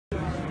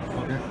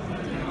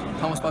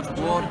Thomas Patrick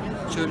Ward,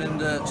 tune in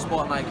to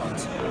Sporting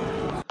Icons.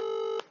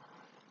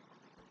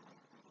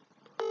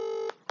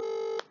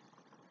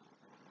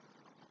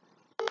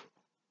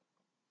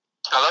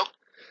 Hello?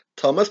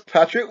 Thomas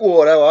Patrick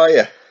Ward, how are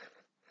you?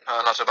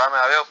 Not so bad, mate,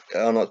 how are you?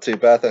 Oh, not too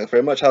bad, thanks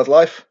very much. How's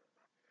life?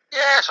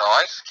 Yeah, it's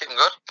alright. Keeping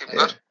good,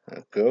 good.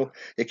 Oh, cool.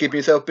 You keeping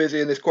yourself busy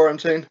in this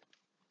quarantine?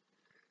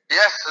 Yeah,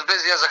 as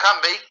busy as I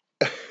can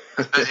be.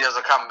 As busy as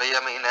I can be.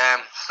 I mean,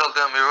 still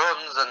doing my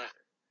runs and,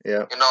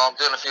 Yeah. you know, I'm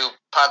doing a few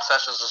pad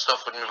sessions and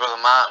stuff with my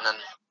brother Martin and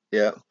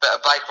Yeah. a bit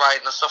of bike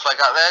riding and stuff like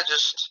that there,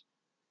 just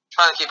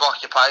trying to keep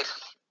occupied.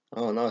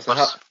 Oh, nice. So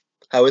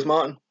how is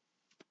Martin?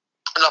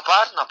 Not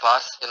bad, not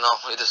bad. You know,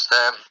 we just,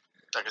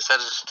 like I said,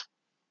 just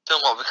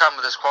doing what we can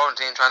with this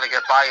quarantine, trying to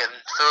get by and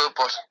through,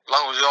 but as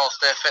long as we all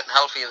stay fit and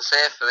healthy and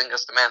safe, I think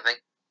that's the main thing.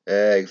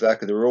 Yeah,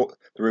 exactly. The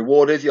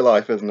reward is your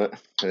life, isn't it?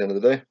 At the end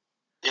of the day.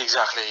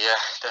 Exactly, yeah,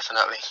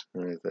 definitely.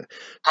 Right.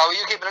 How are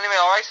you keeping anyway,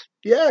 alright?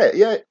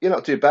 Yeah, you're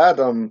not too bad.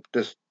 I'm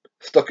just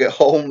stuck at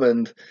home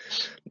and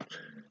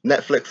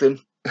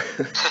Netflixing.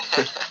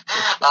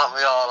 Aren't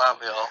we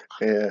all?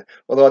 Yeah.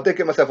 Although I did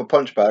get myself a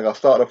punch bag. I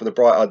started off with a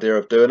bright idea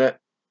of doing it.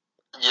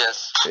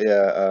 Yes.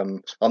 Yeah,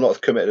 I'm not as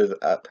committed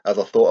as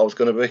I thought I was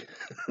going to be.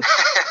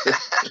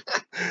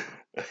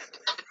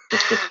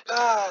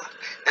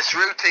 It's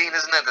routine,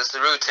 isn't it? It's the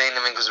routine.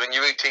 I mean, because when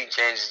your routine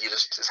changes,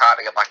 it's hard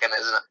to get back in it,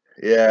 isn't it?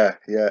 Yeah,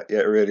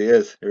 it really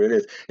is. It really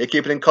is. You're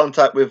keeping in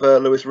contact with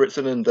Lewis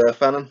Ritson and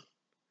Fannin?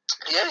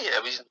 Yeah.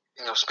 We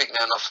speaking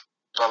enough.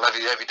 Well, every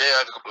day,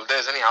 every couple of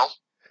days, anyhow.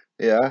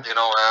 Yeah. You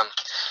know,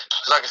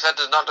 because like I said,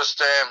 there's not just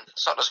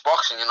it's not just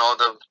boxing. You know,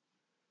 the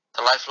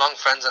lifelong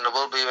friends, and there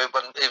will be even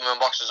when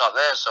boxing's not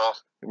there. So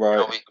right. You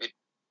know, we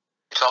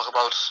talk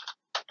about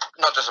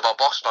not just about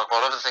boxing, but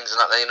about other things and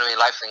that. You know,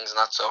 life things and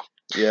that. So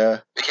yeah,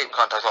 we keep in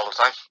contact all the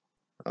time.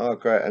 Oh,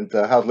 great! And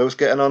how's Lewis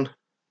getting on?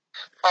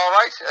 All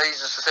right,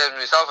 he's just the same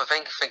as himself. I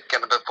think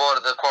getting a bit bored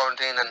of the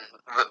quarantine and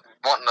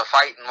wanting to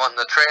fight and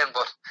wanting to train,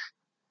 but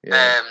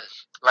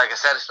like I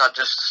said, it's not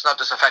just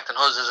affecting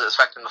us, is it? It's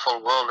affecting the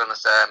full world, and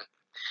it's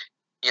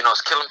you know,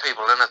 it's killing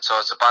people, isn't it? So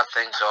it's a bad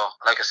thing. So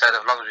like I said,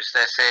 as long as we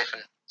stay safe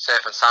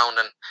and sound,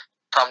 and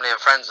family and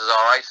friends is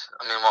all right.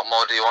 I mean, what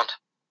more do you want?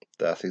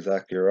 That's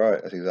exactly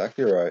right.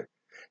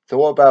 So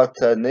what about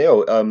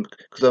Neil?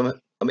 Because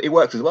he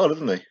works as well,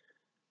 doesn't he?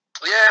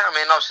 Yeah, I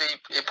mean, obviously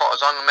he put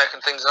us on and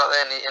making things out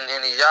there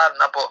in his yard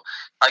and that. But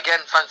again,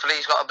 thankfully,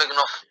 he's got a big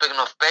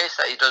enough base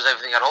that he does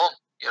everything at home.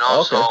 You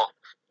know, okay. So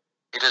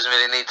he doesn't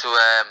really need to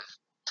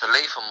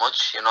leave for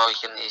much. You know,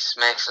 he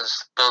makes and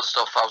build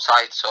stuff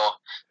outside. So,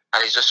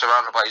 and he's just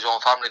surrounded by his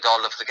own family. They all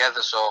live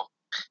together. So,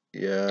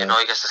 yeah, you know,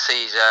 he gets to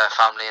see his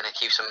family, and it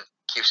keeps him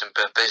a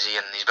bit busy,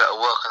 and he's a bit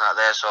of work and that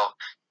there. So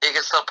he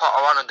can still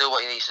potter on and do what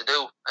he needs to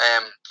do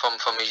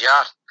from his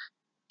yard.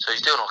 So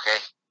he's doing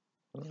okay.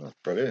 Oh, that's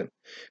brilliant.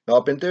 Now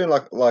I've been doing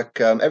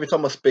like every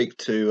time I speak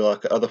to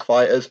like other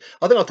fighters,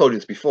 I think I've told you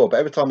this before, but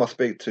every time I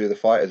speak to the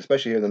fighters,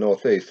 especially here in the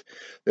Northeast,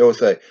 they always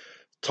say,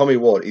 Tommy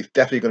Ward, he's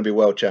definitely going to be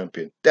world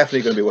champion.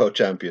 Definitely going to be world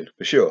champion,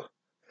 for sure.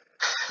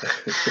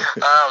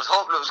 I was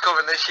hoping it was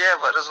coming this year,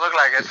 but it doesn't look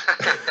like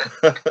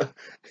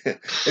it.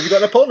 Have you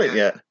got an opponent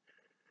yet?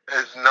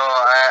 No,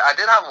 I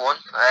did have one.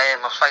 I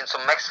was fighting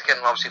some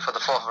Mexican, obviously, for the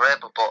 4th of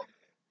April, but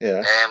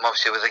yeah.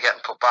 Obviously with it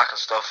getting put back and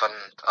stuff, and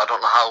I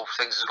don't know how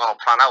things are going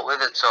to plan out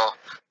with it, so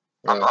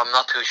right. I'm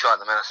not too sure at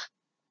the minute.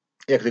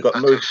 Yeah, because they've got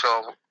not too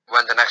sure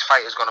when the next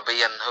fight is going to be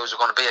and who's it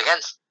going to be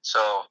against.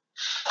 So,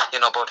 you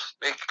know, but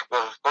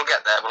we'll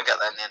get there. We'll get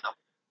there in the end.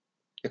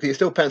 Yeah, you're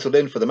still penciled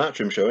in for the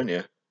Matchroom show, aren't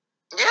you?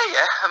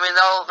 Yeah. I mean,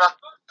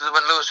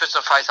 when Lewis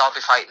Ritson fights, I'll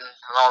be fighting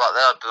and all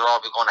that. They'll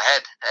all be going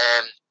ahead.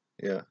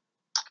 Yeah.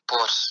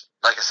 But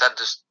like I said,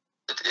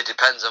 it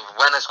depends on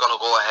when it's going to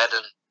go ahead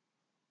and,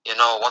 you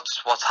know,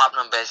 what's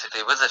happening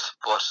basically with it.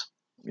 But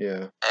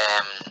yeah.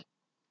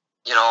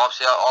 You know,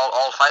 obviously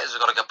all fighters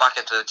have got to get back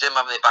into the gym,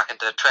 haven't they? Back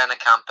into the training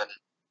camp, and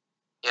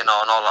you know,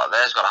 and all that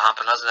there's got to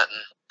happen, hasn't it?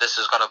 And this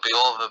has got to be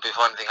over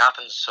before anything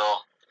happens. So,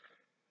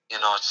 you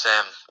know, it's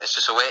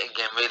just a waiting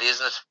game, really,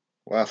 isn't it?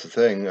 Well, that's the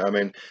thing. I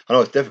mean, I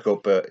know it's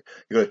difficult, but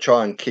you got to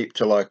try and keep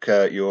to like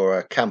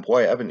your camp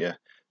weight, haven't you?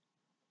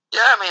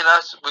 Yeah, I mean,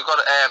 we've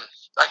got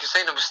like I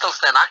say, we're still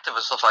staying active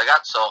and stuff like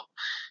that. So,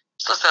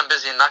 still staying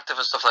busy and active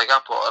and stuff like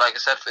that. But like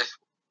I said, if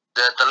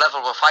the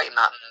level we're fighting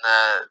at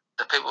and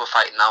the people we're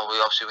fighting now, we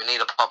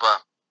need a proper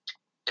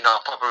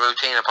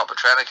routine, a proper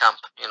training camp.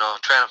 You know,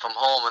 training from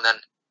home and then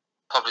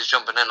probably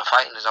jumping in and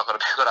fighting is not going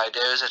to be a good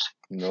idea, is it?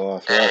 No,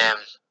 that's right.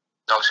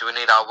 Obviously, we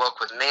need our work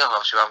with Neil.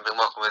 Obviously, we haven't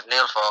been working with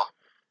Neil for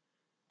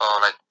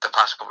like the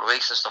past couple of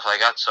weeks and stuff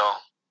like that. So,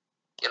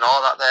 you know,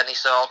 all that there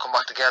needs to all come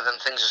back together, and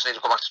things just need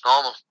to go back to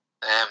normal.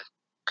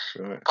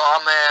 Right. But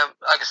I'm,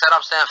 like I said,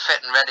 I'm staying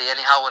fit and ready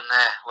anyhow.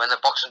 When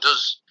the boxing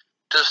does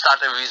start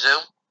to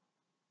resume,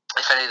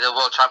 if any of the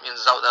world champions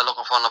is out there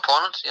looking for an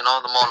opponent, you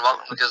know, they're more than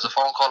welcome to give us a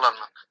phone call, and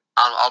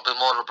I'll be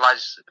more than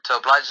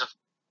obliged them.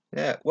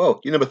 Yeah,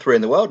 well, you're number 3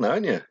 in the world now,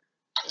 aren't you?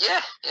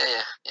 Yeah.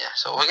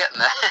 So we're getting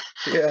there.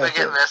 Yeah, we're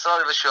getting there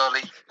slowly but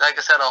surely. Like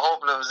I said, I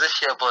hope it was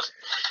this year, but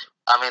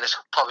I mean, it's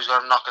probably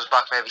going to knock us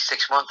back maybe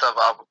 6 months.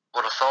 I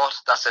would have thought.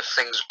 That's if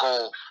things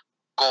go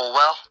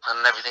well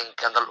and everything,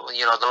 and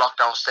the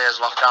lockdown stays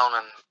locked down,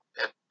 and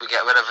we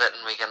get rid of it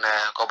and we can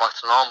go back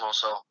to normal.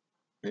 So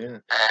Yeah.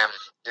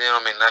 you know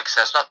what I mean? Like I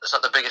said, it's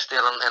not the biggest deal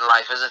in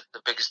life, is it?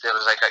 The biggest deal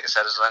is like I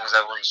said, as long as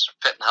everyone's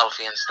fit and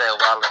healthy and stay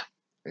well,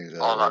 and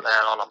Exactly. all that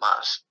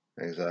matters.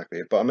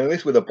 Exactly. But I mean, at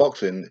least with the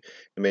boxing,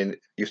 I mean,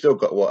 you've still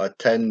got what,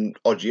 10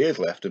 odd years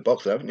left in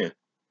boxing, haven't you?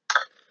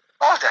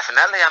 Oh,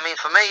 definitely. I mean,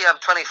 for me, I'm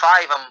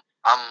 25.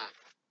 I'm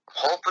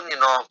hoping,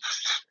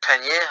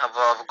 10 years of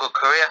a good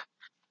career.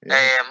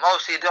 Yeah.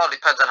 Obviously, it all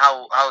depends on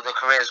how the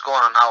career is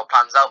going and how it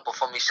plans out. But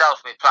for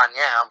myself, my plan,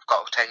 I've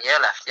got 10 years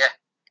left. Yeah,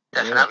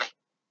 definitely. Yeah.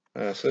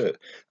 That's it.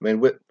 I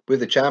mean, with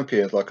the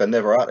champions, like I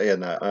never out here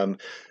and that.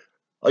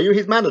 Are you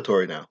his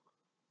mandatory now?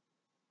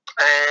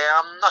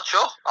 I'm not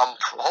sure. I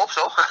hope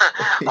so.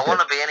 I want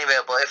to be anyway,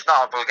 but if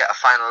not, we'll get a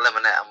final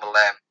eliminate and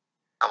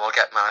we'll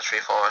get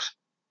mandatory for it.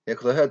 Yeah,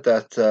 because I heard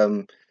that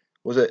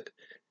it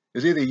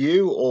was either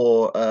you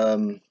or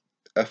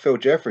Phil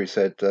Jeffries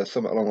said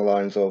something along the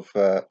lines of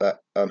that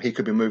he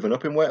could be moving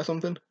up in weight or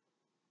something.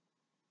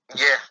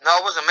 Yeah, no,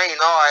 it wasn't me.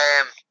 No,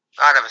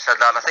 I never said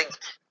that. I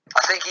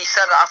think he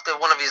said it after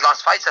one of his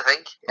last fights. I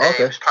think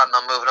he was planning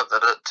on moving up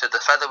to the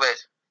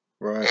featherweight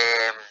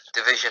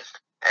division.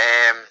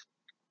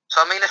 So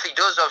I mean, if he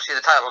does, obviously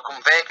the title will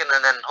come vacant, and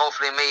then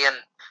hopefully me and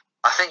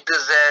I think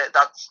there's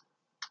that's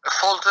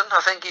Fulton. I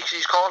think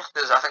he's called.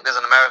 I think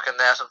there's an American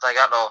there, something like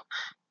that, or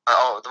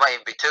there might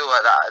even be two.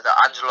 That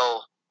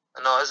Angelo.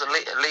 No, is it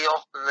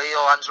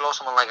Leo Angelo,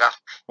 someone like that?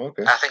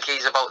 Okay. I think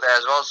he's about there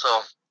as well. So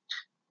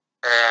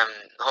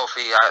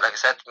hopefully, like I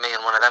said, me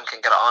and one of them can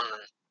get it on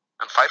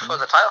and fight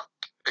for the title.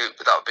 That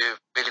would be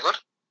really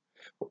good.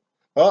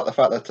 I like the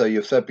fact that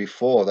you've said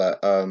before that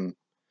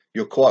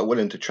you're quite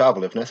willing to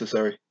travel if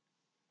necessary.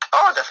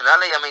 Oh,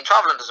 definitely. I mean,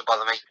 travelling doesn't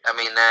bother me. I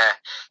mean,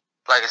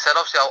 like I said,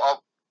 obviously,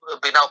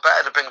 it'd be now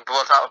better to bring the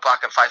world title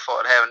back and fight for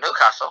it here in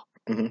Newcastle.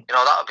 Mm-hmm.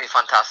 That would be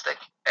fantastic.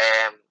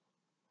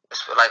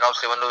 Like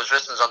obviously when Lewis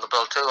Riston's on the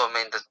bill too. I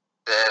mean, we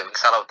can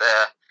sell out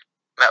the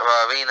Metro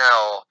Arena,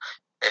 or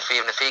if he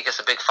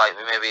gets a big fight,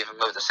 we maybe even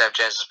move to St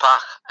James's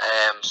Park.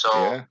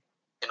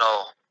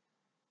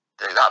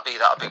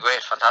 That'd be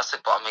great,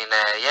 fantastic. But I mean,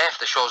 if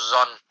the show's is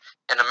on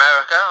in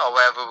America or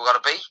wherever we're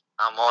gonna be,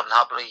 I'm more than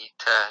happy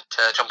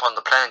to jump on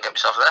the plane and get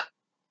myself there.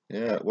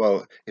 Yeah,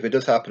 well, if it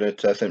does happen at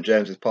St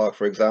James's Park,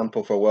 for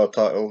example, for a world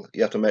title,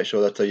 you have to make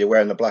sure that you're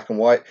wearing the black and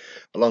white,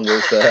 along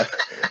with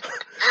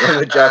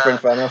Jabber and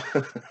Fano.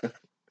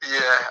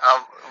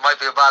 Might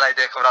be a bad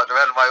idea coming out the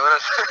red and white with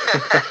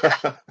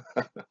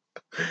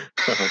it.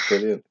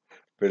 Oh,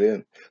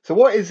 brilliant. So,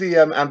 what is the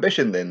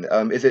ambition then?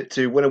 Is it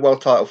to win a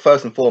world title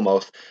first and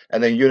foremost,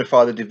 and then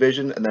unify the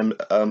division, and then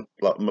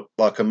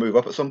like a move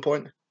up at some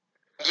point?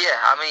 Yeah,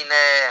 I mean,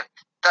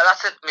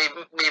 that's it.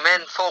 My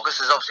main focus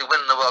is obviously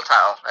winning the world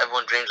title.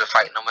 Everyone dreams of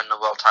fighting and winning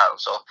the world title,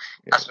 so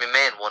that's my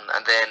main one.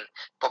 And then,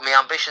 but my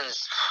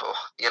ambitions,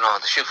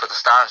 to shoot for the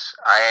stars.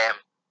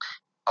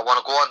 I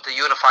want to go on to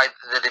unify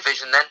the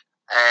division then.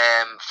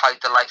 Fight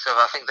the likes of,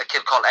 I think, the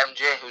kid called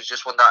MJ, who's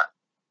just won that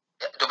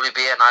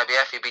WBA and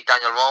IBF. He beat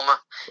Daniel Roma.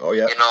 Oh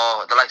yeah.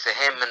 The likes of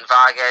him and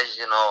Vargas.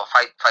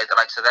 Fight the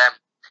likes of them,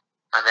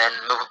 and then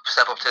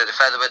step up to the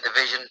featherweight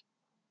division.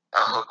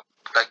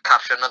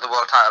 Capture another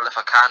world title if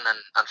I can,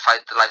 and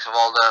fight the likes of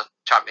all the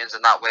champions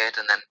in that weight,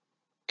 and then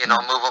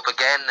move up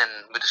again,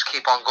 and we just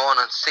keep on going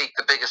and seek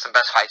the biggest and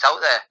best fights out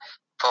there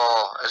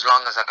for as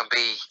long as I can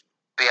be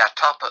at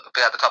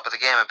the top of the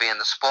game and be in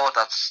the sport.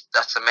 That's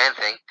the main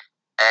thing.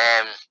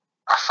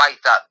 A fight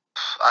that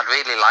I'd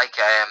really like,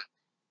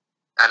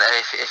 and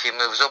if he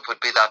moves up, would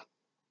be that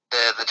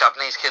the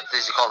Japanese kid,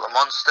 as you call it, the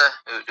Monster,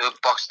 who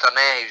boxed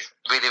Tane. He's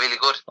really, really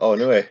good. Oh,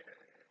 Inoue.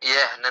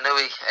 Yeah,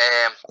 Inoue.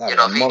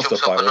 If he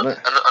jumps up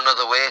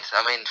another weight,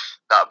 I mean,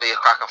 that'd be a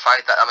cracking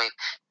fight.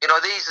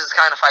 These are the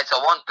kind of fights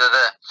I want.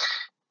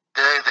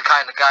 They're the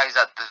kind of guys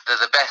that they're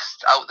the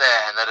best out there,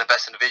 and they're the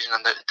best in the division,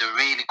 and they're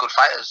really good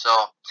fighters. So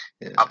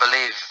I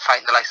believe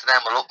fighting the likes of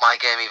them will up my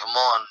game even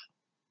more, and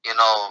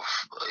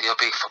you'll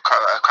be for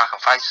cracking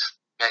fights,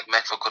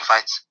 make for good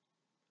fights.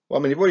 Well,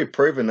 I mean, you've already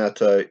proven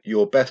that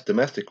you're best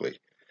domestically.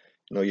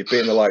 You're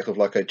beating the likes of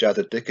like a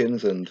Jazza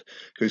Dickens, and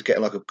who's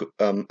getting like a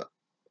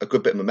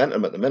good bit of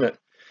momentum at the minute.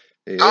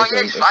 He's flying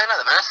at the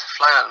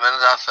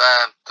minute.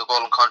 I've the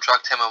golden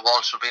contract. Him and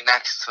Walsh will be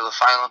next to the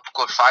final.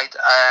 Good fight.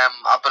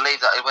 I believe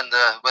that he'll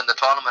win the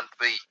tournament.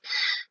 We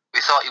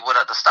thought he would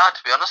at the start,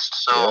 to be honest.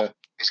 So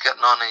he's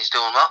getting on and he's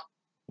doing well.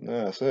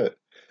 Yeah, that's it.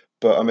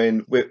 But I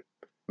mean,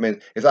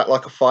 is that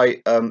like a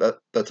fight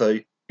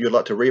that you'd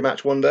like to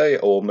rematch one day,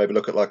 or maybe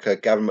look at like a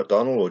Gavin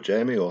McDonald or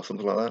Jamie or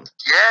something like that?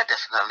 Yeah,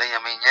 definitely.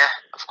 I mean,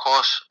 of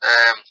course.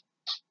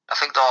 I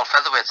think they're all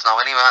featherweights now,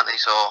 anyway, aren't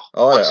they? So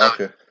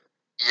okay.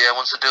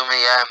 Once I do me,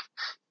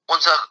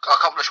 once I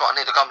accomplish what I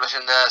need to accomplish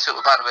in the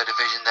Super Bantamweight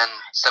division, then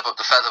step up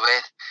to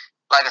featherweight.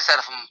 Like I said,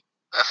 if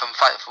I'm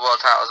fighting for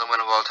world titles and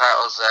winning world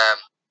titles,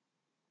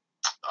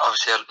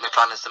 obviously my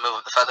plan is to move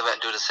up the featherweight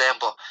and do the same.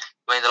 But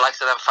I mean, the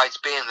likes of them fights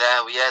being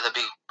there, well, yeah, they'll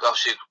be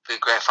obviously be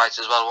great fights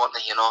as well, won't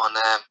they? You know, and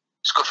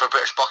it's good for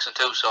British boxing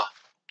too. So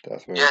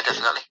That's very yeah, true.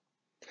 definitely.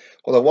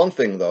 Well, the one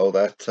thing though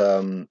that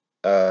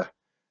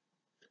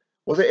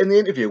was it in the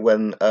interview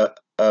when I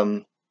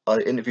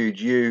interviewed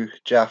you,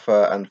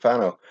 Jaffa, and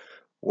Fano,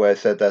 where it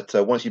said that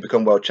once you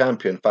become world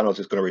champion, Thanos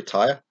is going to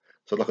retire.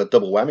 So it's like a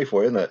double whammy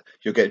for you, isn't it?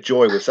 You'll get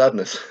joy with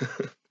sadness. No,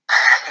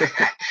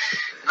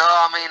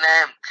 I mean,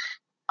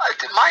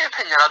 in my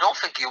opinion, I don't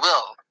think he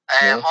will.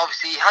 No?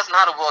 Obviously, he hasn't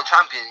had a world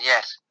champion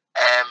yet.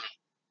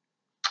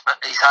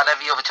 He's had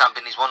every other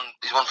champion. He's won.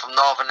 He's won from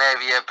Northern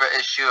area,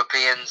 British,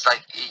 Europeans.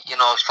 Like you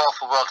know, he's fought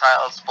for world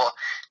titles, but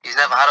he's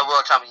never had a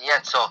world champion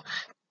yet. So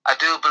I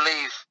do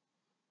believe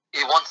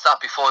he wants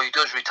that before he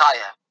does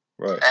retire.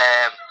 Right.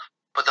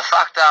 But the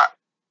fact that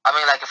I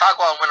mean, like, if I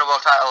go out and win a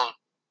world title,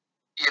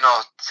 you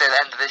know, say the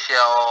end of this year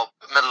or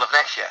middle of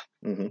next year,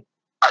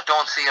 I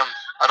don't see him.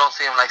 I don't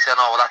see him like saying,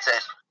 "Oh, well, that's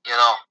it." You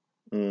know,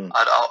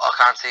 I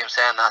can't see him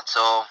saying that.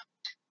 So,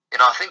 you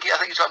know, I think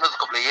he's got another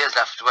couple of years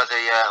left, whether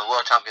he's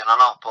world champion or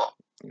not. But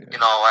you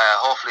know,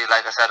 hopefully,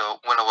 like I said, he'll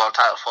win a world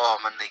title for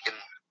him, and he can,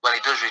 when he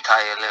does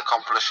retire, he'll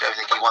accomplish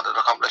everything he wanted to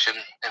accomplish in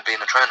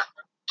being a trainer.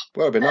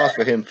 Well, it'd be nice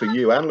for him, for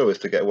you and Lewis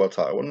to get a world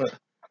title, wouldn't it?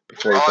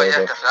 Before he goes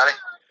yeah, off. definitely.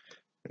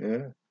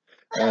 Yeah.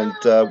 And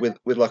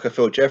with like a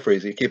Phil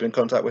Jeffries, are you keeping in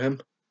contact with him?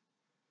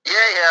 Yeah.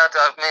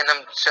 I mean,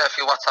 I'm share a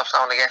few WhatsApps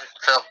now and again.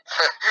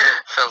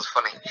 Phil's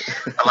funny.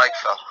 I like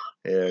Phil.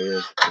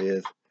 Yeah, he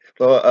is.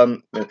 So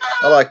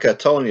I like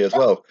Tony as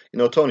well. You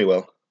know Tony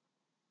well?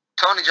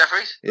 Tony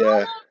Jeffries?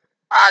 Yeah.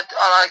 I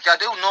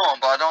do know him,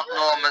 but I don't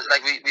know him.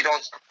 Like we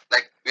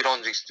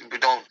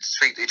don't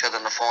speak to each other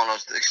on the phone or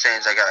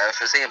exchange. Like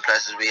if I see him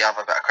places, we have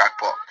a bit of crack.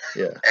 But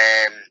yeah.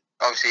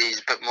 Obviously he's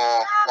a bit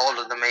more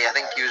older than me. I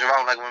think he was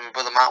around like when my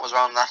brother Matt was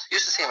around. That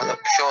used to see him at the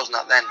shows and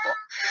that then, but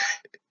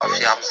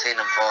obviously I haven't seen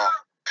him for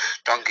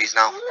donkeys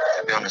now.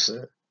 To be honest.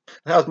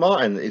 How's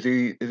Martin? Is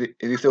he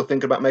still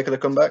thinking about making a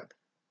comeback?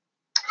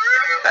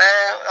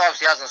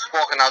 Obviously, he hasn't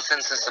spoken out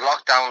since the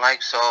lockdown,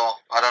 like, so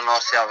I don't know,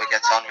 see how he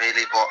gets on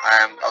really. But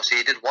obviously,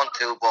 he did want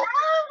to, but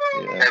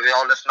maybe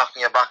all this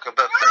knocking you back a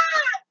bit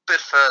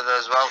further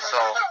as well. So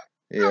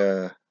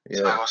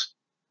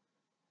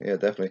yeah,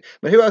 definitely.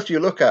 But who else do you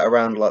look at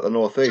around like the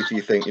northeast? Do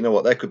you think, you know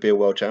what, they could be a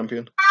world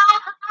champion?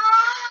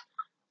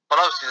 Well,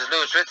 obviously, there's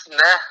Lewis Ritson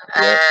there.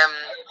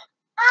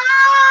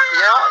 You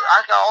know,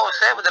 I always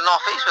say with the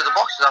northeast with the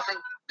boxers, I think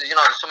you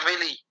know there's some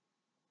really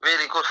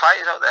good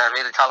fighters out there,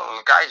 really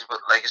talented guys, but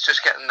like it's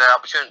just getting the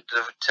opportunity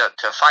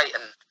to fight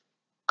and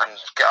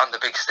get on the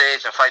big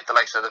stage and fight the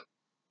likes of the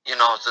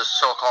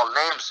so-called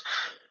names.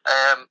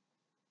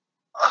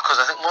 Because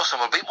I think most of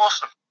them will beat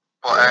most of them,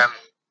 but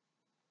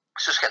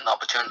it's just getting the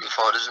opportunity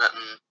for it, isn't it?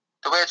 And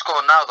the way it's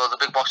going now, though, the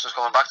big boxers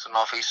coming back to the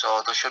northeast,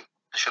 so they should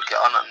get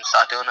on it and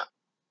start doing it.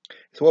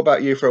 So, what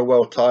about you for a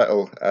world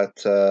title at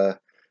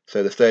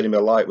say the Stadium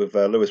of Light with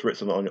Lewis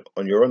Ritson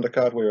on your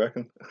undercard? What do you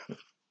reckon?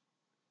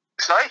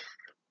 Sorry.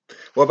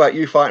 What about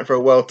you fighting for a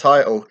world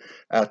title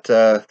at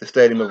the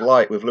Stadium of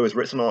Light with Lewis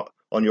Ritson on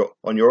your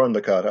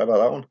undercard? How about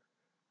that one?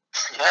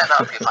 Yeah, that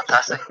would be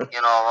fantastic.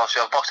 You know,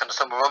 obviously I've boxed in the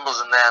Summer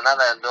Rumbles in there and that,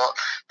 and they're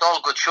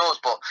all good shows,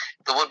 but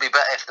they would be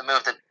better if they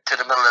moved it to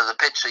the middle of the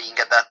pitch so you can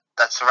get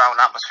that surround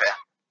atmosphere.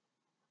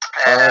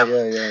 Yeah. And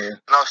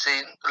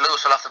obviously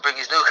Lewis will have to bring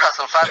his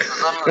Newcastle fans to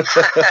Sunderland.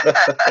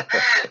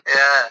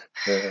 yeah.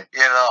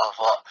 You know,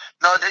 but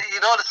no, the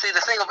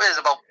thing is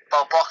about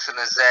boxing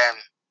is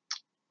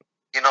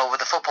you know,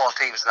 with the football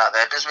teams and that,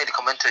 there, it doesn't really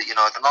come into it. You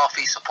know, the North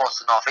East supports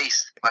the North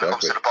East when it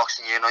comes to the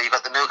boxing. You know, you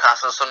got the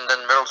Newcastle,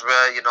 Sunderland,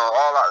 Middlesbrough, you know,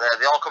 all that there.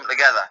 They all come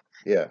together.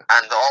 Yeah.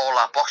 And they all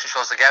have boxing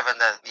shows together, and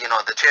they're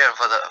cheering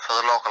for the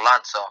local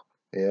lads. So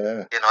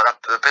you know,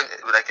 that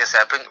like I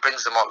said,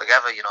 brings them all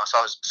together. You know,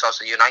 so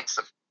it unites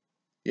them.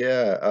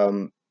 Yeah.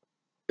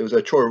 It was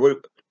a Troy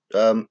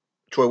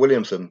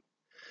Williamson.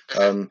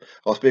 I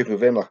was speaking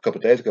with him like a couple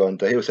of days ago, and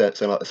he was saying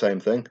like the same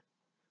thing.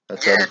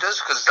 Yeah, it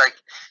does, because like,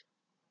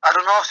 I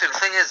don't know. See, the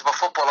thing is about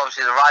football,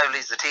 obviously the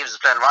rivalries, the teams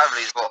are playing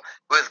rivalries, but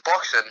with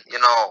boxing, you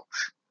know,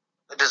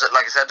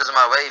 like I said, it doesn't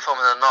matter where you're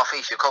from in the North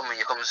East. You come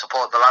and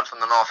support the lad from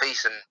the North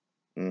East,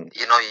 and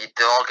you know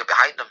they all get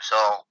behind them. So,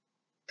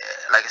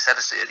 like I said,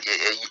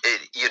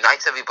 it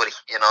unites everybody.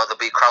 You know, there'll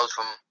be crowds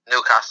from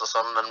Newcastle,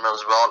 Sunderland,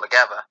 Middlesbrough all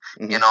together.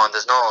 You know, and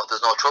there's no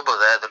trouble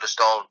there. They're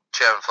just all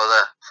cheering for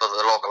the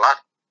local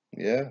lad.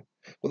 Yeah.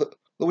 Well,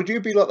 would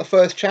you be like the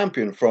first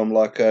champion from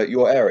like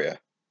your area?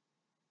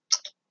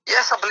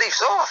 Yes, I believe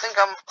so. I think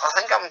I'm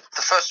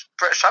the first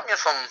British champion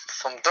from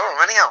Durham,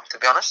 anyhow. To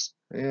be honest.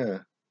 Yeah.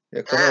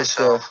 Glenn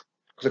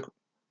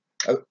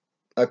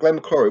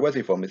McCrory, where's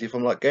he from? Is he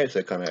from like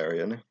Gateshead kind of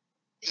area? Isn't he?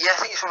 Yeah, I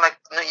think he's from like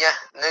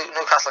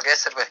Newcastle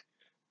Gateshead way.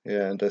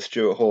 Yeah, and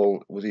Stuart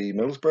Hall, was he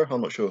Middlesbrough?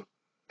 I'm not sure.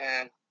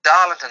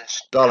 Darlington.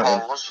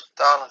 Hall was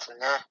Darlington.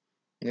 Yeah.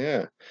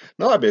 Yeah.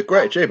 No, that'd be a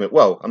great achievement.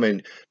 Well, I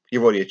mean,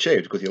 you've already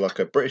achieved because you're like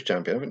a British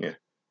champion, haven't you?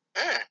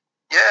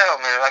 Yeah, I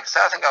mean, like I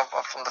said, I think I'm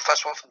from the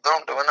first one from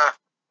Durham to win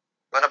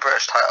a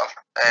British title.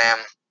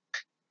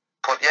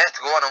 But yeah,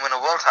 to go on and win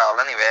a world title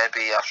anyway, it'd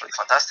be absolutely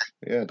fantastic.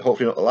 Yeah,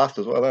 hopefully not the last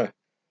as well, eh?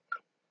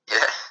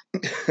 Yeah.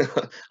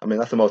 I mean,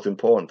 that's the most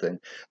important thing.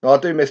 No, I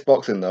do miss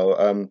boxing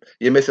though.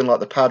 You're missing like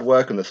the pad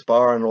work and the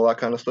sparring and all that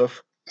kind of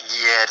stuff.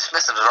 Yeah, just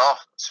missing it all.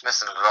 Just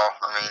missing it all.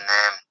 I mean,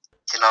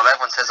 you know,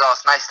 everyone says, "Oh,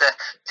 it's nice to."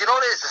 Do you know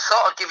what it is? To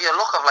sort of give you a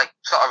look of like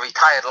sort of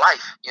retired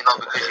life, you know,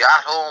 because you're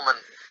at home and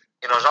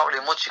you know there's not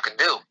really much you can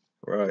do.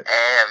 Right.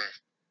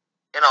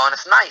 You know, and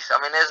it's nice. I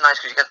mean, it is nice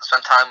because you get to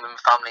spend time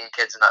with family and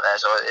kids and that there.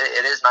 So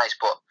it is nice,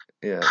 but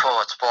Yeah. oh,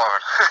 it's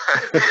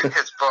boring.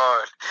 It's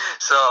boring.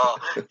 So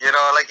you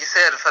know, like you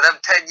said, for them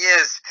 10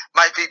 years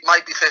might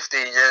be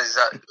 15 years.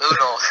 Who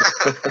knows?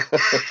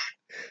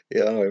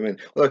 Yeah, I know what I mean.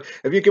 Look,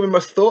 have you given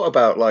much thought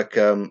about like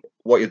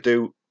what you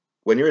do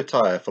when you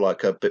retire for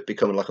like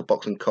becoming like a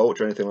boxing coach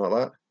or anything like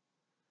that?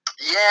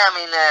 Yeah, I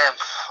mean,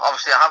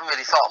 obviously, I haven't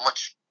really thought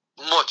much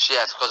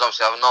yet because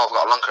obviously I know I've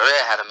got a long career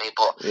ahead of me.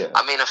 But Yeah.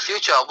 I mean, in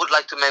future, I would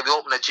like to maybe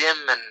open a gym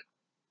and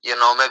you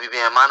know maybe be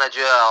a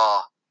manager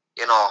or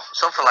you know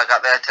something like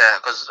that there.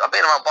 Because I've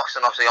been around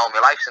boxing obviously all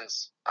my life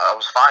since I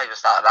was 5. I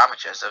started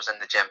amateurs. I was in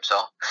the gym,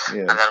 so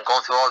Yeah. and then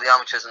going through all the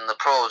amateurs and the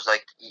pros,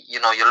 like you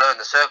know, you learn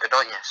the circuit,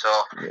 don't you? So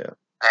Yeah.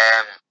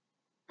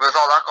 with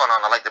all that going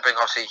on, I like to bring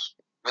obviously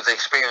with the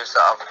experience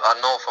that I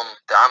know from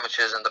the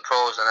amateurs and the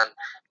pros, and then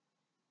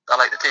I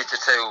like to teach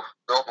it to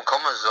the up and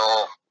comers,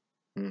 or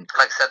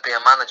like I said, be a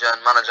manager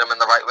and manage them in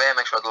the right way,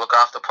 make sure they look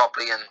after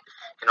properly, and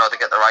you know they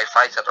get the right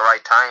fights at the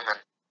right time, and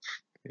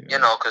you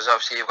know because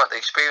obviously you've got the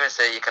experience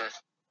there. You can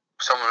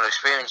someone with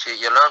experience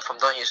you learn from,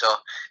 don't you? So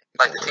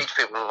I like to teach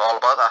people all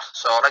about that.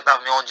 So I like to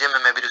have my own gym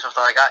and maybe do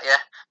something like that. Yeah,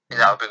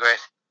 that would be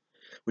great.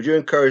 Would you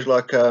encourage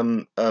like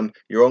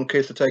your own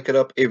kids to take it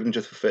up, even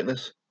just for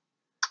fitness?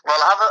 Well,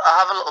 I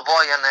have a little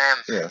boy,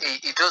 and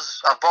he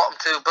does. I brought him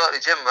to Berkeley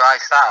Gym where I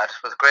started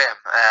with Graham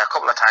a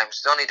couple of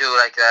times. They only do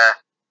like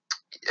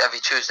every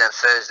Tuesday and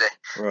Thursday.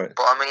 Right.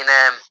 But I mean,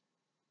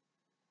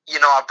 you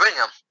know, I bring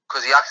him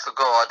because he asked to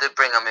go. I did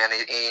bring him, and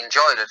he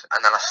enjoyed it.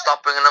 And then I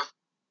stopped bringing him,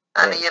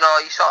 and Right. you know,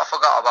 he sort of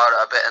forgot about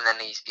it a bit. And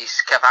then he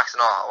kept asking,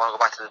 "Oh, I want to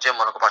go back to the gym.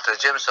 I want to go back to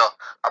the gym." So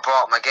I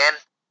brought him again,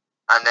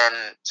 and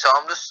then so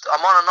I'm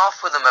on and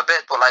off with him a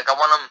bit. But like I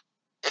want him,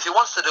 if he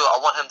wants to do it, I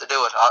want him to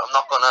do it. I'm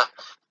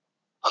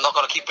not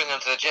gonna keep bringing him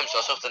to the gym. So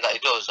it's something that he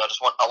does.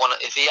 I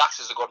want if he asks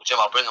us to go to the gym,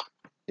 I'll bring him.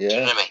 Yeah. Do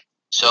you know what I mean?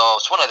 So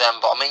it's one of them.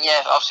 But I mean,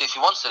 yeah, obviously, if he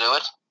wants to do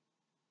it,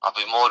 I'll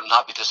be more than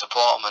happy to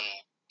support him and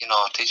you know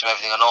teach him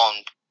everything I know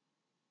and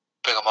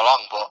bring him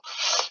along. But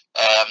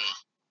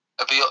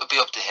it'll be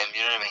up to him.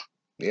 You know what I mean?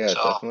 Yeah,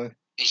 so definitely.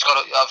 He's got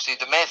to, obviously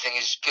the main thing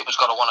is people's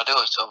got to want to do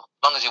it. So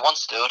as long as he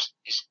wants to do it,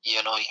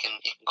 you know he can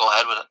go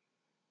ahead with it.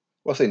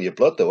 What's in your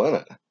blood, though, isn't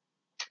it?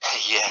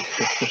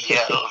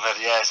 yeah, a little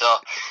bit. Yeah. So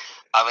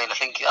I mean, I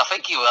think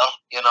he will.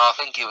 You know, I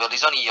think he will.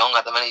 He's only young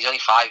at the minute. He's only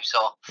 5.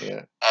 So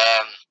yeah.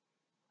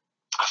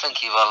 I think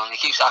he will, and he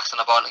keeps asking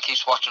about it. And he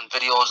keeps watching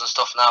videos and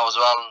stuff now as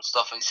well and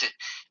stuff. And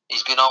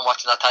he's been on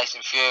watching that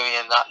Tyson Fury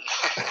and that.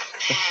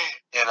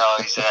 You know,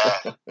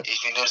 he's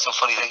been doing some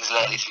funny things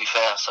lately. To be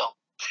fair, so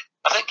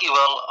I think he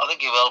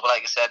will. But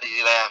like I said,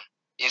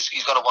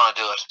 he's got to want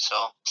to do it. So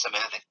it's the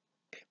main thing.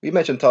 You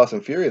mentioned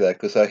Tyson Fury there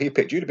because he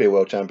picked you to be a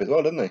world champion as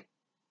well, didn't he?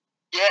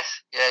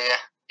 Yes.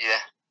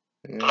 Yeah.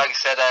 But like I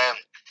said,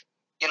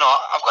 you know,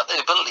 I've got the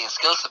ability and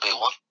skills to be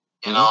one.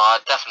 You know, I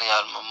definitely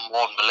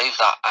more than believe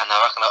that, and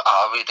I reckon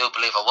I really do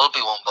believe I will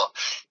be one. But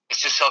it's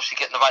just obviously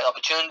getting the right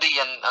opportunity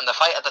and the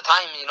fight at the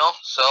time. You know,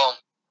 so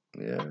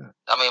yeah.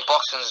 I mean,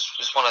 boxing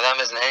is one of them,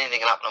 isn't it? Anything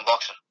can happen in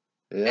boxing.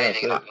 Yeah,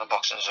 anything can happen in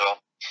boxing. So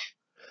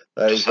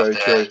that is very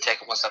true.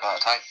 Take it one step at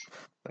a time.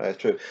 That's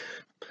true.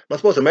 I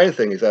suppose the main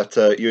thing is that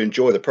you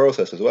enjoy the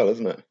process as well,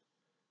 isn't it?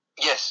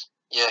 Yes.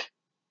 Yeah.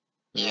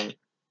 You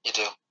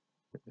do.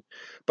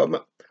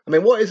 But I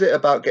mean, what is it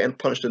about getting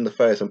punched in the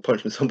face and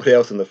punching somebody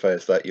else in the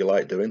face that you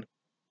like doing?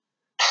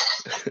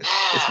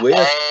 It's weird.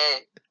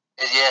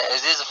 Yeah,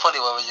 it is a funny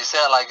one when you say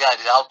it like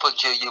that. I'll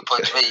punch you, you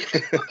punch me. You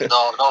think,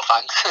 no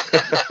thanks.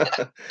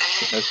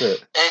 That's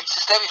it. It's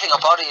just everything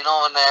about it, you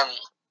know. And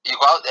you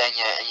go out there and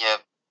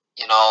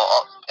you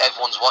know,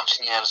 everyone's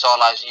watching you and it's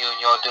all eyes on you,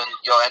 and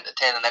you're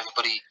entertaining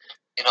everybody,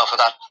 you know, for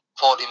that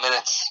 40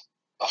 minutes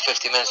or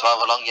 50 minutes,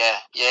 however long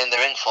you're in the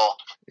ring for.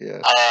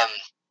 Yeah. And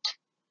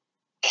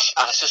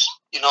it's just,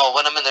 you know,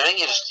 when I'm in the ring,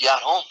 you're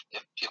at home.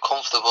 You're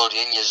comfortable.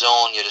 You're in your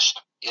zone.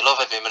 You love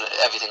every minute,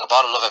 everything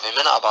about it. Love every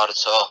minute about it.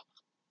 So,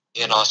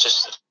 you know, it's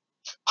just,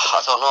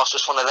 I don't know. It's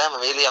just one of them.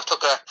 Really, I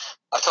took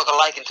a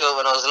liking to it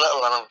when I was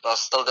little, and I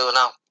still do it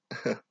now.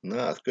 No,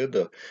 that's good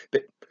though.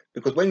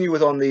 Because when you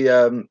was on the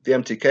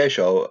MTK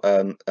show,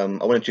 I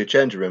went into your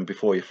changing room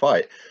before your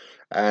fight,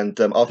 and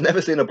I've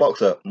never seen a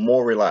boxer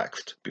more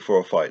relaxed before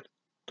a fight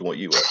than what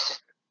you were.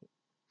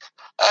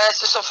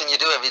 It's just something you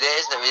do every day,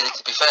 isn't it? Really,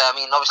 to be fair. I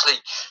mean, obviously,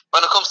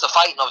 when it comes to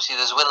fighting, obviously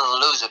there's winning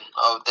and losing,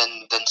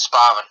 than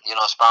sparring. You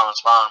know, sparring.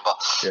 But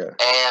yeah.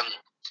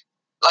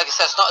 Like I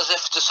said, it's not as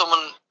if if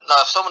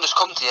someone just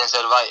come to you and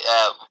said,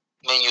 right,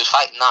 me and you was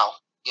fighting now,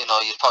 you know,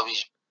 you'd probably,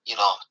 you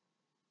know,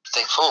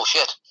 think, oh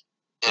shit,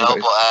 you know.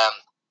 But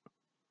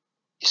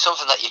it's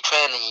something that you're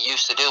training, you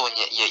used to do, and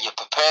you're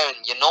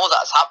preparing. You know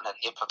that it's happening.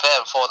 You're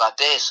preparing for that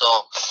day, so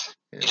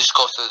you just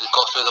go through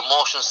the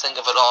motions, think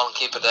of it all, and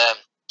keep it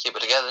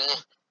together. Don't you?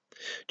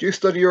 Do you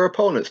study your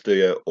opponents? Do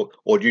you,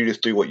 or do you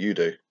just do what you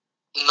do?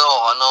 No,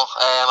 I know.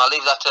 I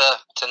leave that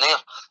to Neil.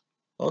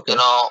 Okay. You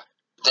know,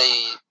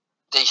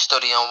 they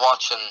study and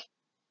watch, and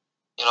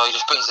you know, he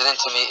just brings it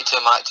into me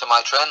to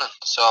my training.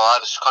 So I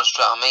just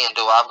concentrate on me and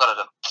do what I've got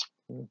to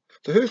do.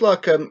 So who's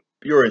like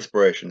your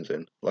inspirations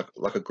in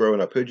like a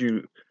growing up?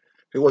 Who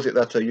was it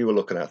that you were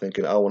looking at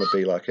thinking I want to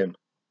be like him?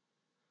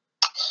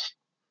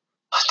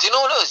 Do you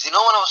know what it is? You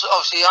know, when I was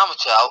obviously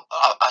amateur,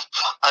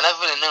 I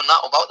never really knew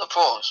that about the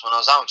pros when I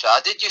was amateur.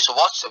 I did used to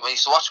watch them. I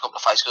used to watch a couple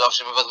of fights because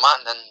obviously my brother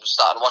Martin then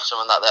started watching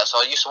them and that there.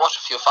 So I used to watch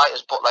a few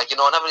fighters, but like, you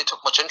know, I never really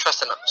took much interest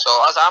in them. So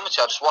as an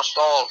amateur, I just watched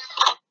all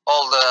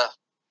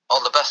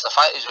the best of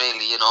fighters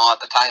really. You know,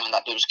 at the time, and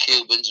that there was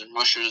Cubans and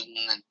Russians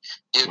and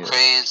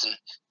Ukrainians, and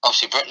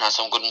obviously Britain had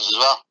some good ones as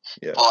well.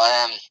 Yeah.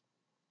 But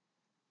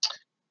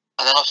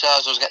and then obviously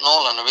as I was getting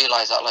older, and I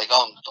realised that like,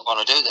 oh, I'm going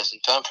to do this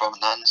and turn pro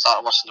and that, and I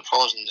started watching the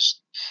pros, and there's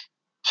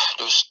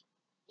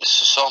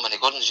just so many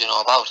good ones, you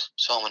know, about.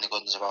 So many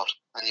good ones about.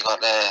 And you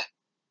got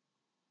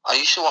I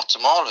used to watch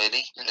them all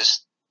really, and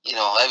just, you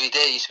know, every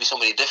day used to be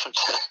somebody different.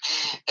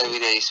 Every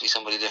day used to be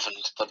somebody different.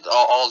 But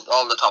all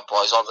the top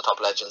boys, all the top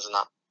legends and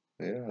that.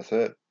 Yeah, that's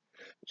it.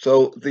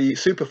 So the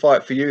super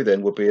fight for you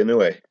then would be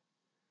Inoue.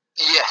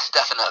 Yes,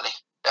 definitely.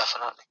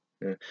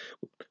 Yeah.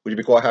 Would you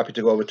be quite happy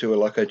to go over to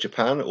like a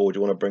Japan, or do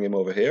you want to bring him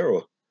over here,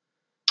 or?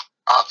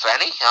 I'll be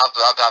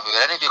happy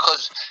with any,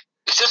 because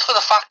it's just for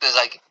the fact is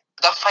like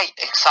that fight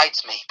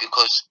excites me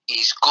because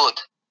he's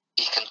good.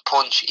 He can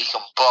punch. He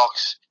can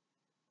box.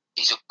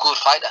 He's a good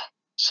fighter.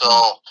 So,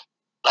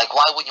 like,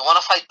 why wouldn't you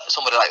want to fight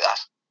somebody like that?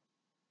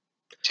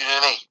 Do you know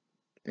what I mean?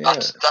 Yeah.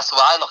 That's the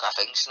way I look at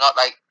things. It's not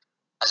like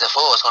as if,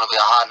 oh, it's going to be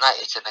a hard night.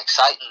 It's an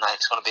exciting night.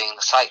 It's going to be an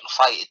exciting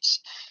fight.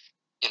 It's,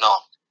 you know,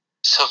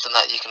 something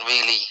that you can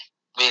really,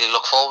 really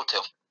look forward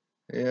to.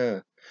 Yeah,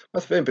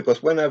 that's the thing,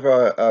 because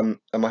whenever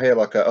I hear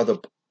like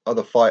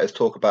other fighters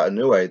talk about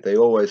Inoue, they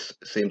always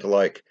seem to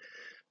like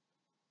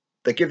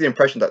they give the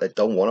impression that they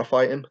don't want to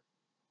fight him.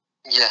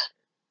 Yeah.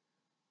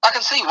 I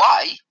can see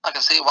why.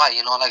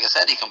 You know, like I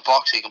said, he can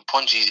box, he can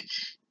punch.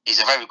 He's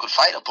a very good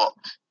fighter. But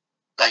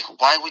like,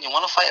 why wouldn't you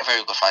want to fight a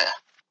very good fighter?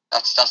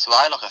 That's the way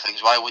I look at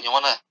things. Why wouldn't you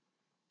want to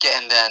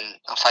get in there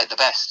and fight the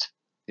best?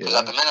 Because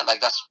at the minute,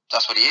 like that's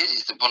what he is.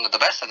 He's one of the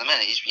best at the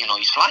minute. He's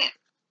flying.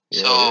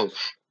 Yeah, so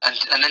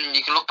and then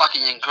you can look back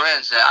in your career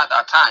and say, at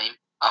that time,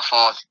 I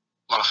fought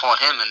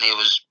him, and he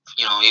was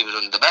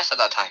one of the best at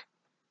that time.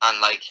 And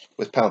like,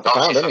 with pound for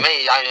pound, for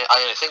me, I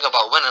only think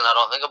about winning. I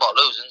don't think about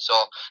losing. So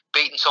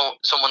beating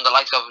someone the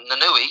likes of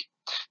Inoue,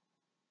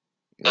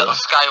 it'll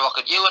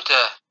skyrocket you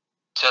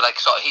into like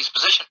sort of his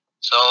position.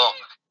 So,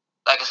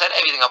 like I said,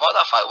 everything about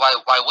that fight.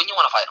 Why wouldn't you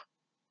want to fight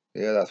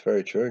him? Yeah, that's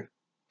very true.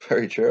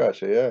 Very true,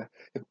 actually. Yeah.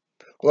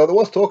 Well, there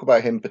was talk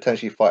about him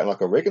potentially fighting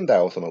like a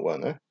Rigondeaux or something,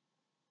 weren't there?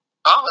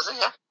 Oh, was it?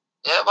 Yeah.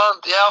 Yeah. Well,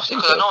 yeah. Obviously,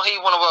 because I know he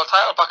won a world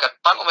title back at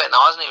Bantamweight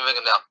now, hasn't he,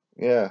 Rigondeaux?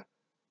 Yeah.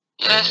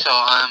 Yeah. So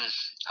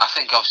I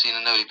think obviously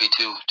Inoue would be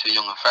too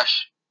young and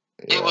fresh.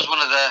 Yeah. He was one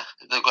of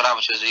the good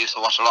amateurs I used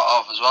to watch a lot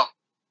of as well.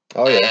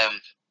 Oh yeah.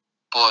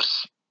 But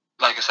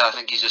like I said, I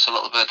think he's just a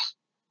little bit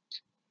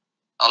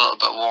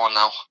worn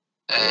now.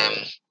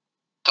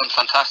 Done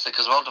fantastic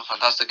as well. Done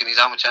fantastic in his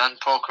amateur and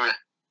pro career.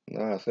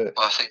 No, that's it.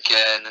 But I think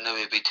Inoue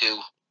would be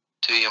too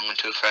young and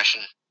too fresh,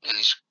 and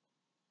he's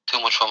too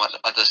much fun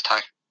at this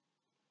time.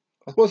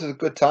 I suppose it's a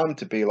good time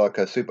to be like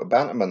a super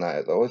bantamweight at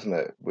it, though, isn't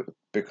it?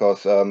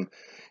 Because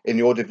in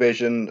your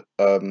division,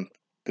 the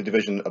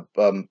division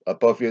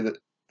above you,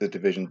 the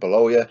division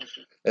below you,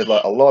 there's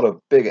like a lot of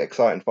big,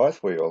 exciting fights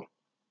for you all.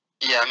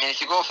 Yeah, I mean,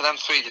 if you go for them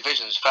three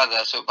divisions, feather,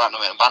 super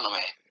bantamweight, and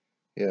bantamweight,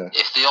 yeah,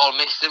 if they all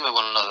mixed in with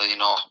one another, you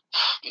know,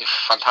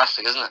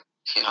 fantastic, isn't it?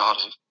 You know,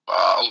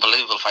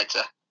 unbelievable fights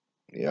there.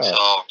 Yeah. So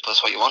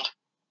that's what you want.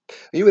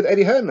 Are you with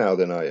Eddie Hearn now,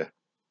 then? Are you?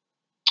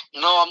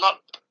 No, I'm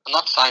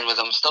not signed with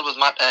them. I'm still with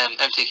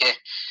MTK.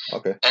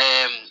 Okay.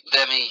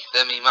 They're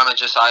me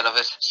manager side of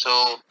it.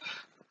 So,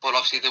 but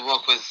obviously they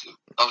work with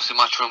obviously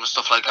Matchroom and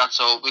stuff like that.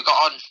 So we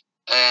got on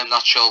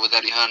that show with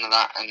Eddie Hearn and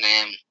that, and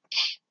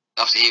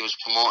obviously he was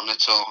promoting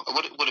it. So it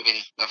would have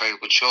been a very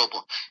good show.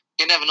 But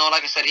you never know.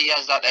 Like I said, he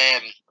has that.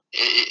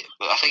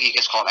 I think he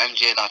gets called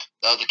MJ. That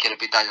the other kid would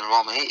be Daniel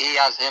Roman. He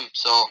has him.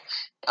 So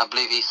I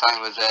believe he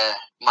signed with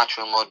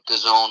Matchroom or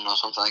DAZN or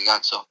something like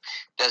that. So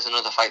there's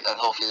another fight that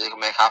hopefully they can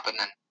make happen,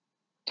 and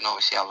you know,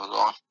 we see how we go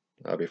on.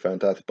 That'd be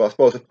fantastic. But I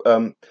suppose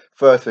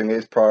first thing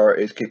is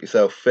priority is keep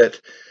yourself fit,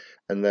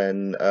 and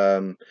then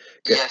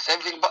yes,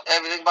 everything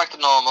back to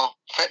normal,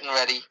 fit and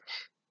ready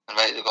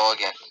to go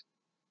again.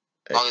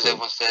 As long as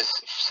everyone stays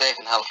safe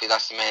and healthy,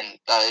 that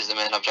is the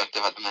main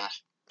objective at the minute.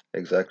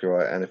 Exactly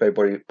right. And if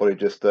everybody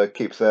just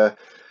keeps their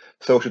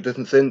social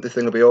distancing, this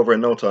thing will be over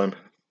in no time.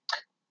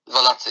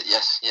 Well, that's it.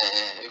 Yes, yeah.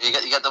 If you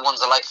get the ones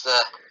that like to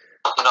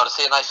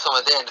see a nice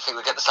summer day and they think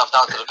they'll get themselves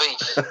down to the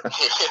beach,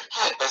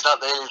 it's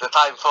not really the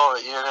time for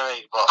it. You know what I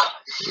mean? But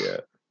yeah,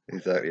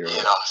 Exactly right.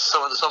 You know,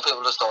 some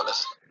people just don't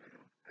listen.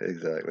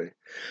 Exactly.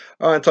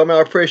 All right, Tommy,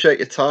 I appreciate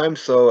your time.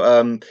 So,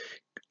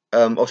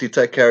 obviously,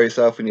 take care of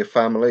yourself and your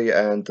family,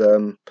 and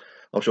I'm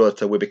sure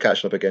that we'll be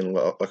catching up again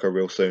like a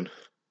real soon.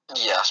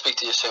 Yeah, I'll speak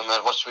to you soon,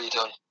 man. What are you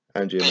doing?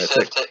 And you, Be mate.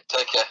 safe.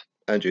 Take care.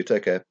 And you,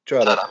 take care.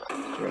 Try that. Ta-da,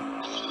 man.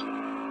 Try.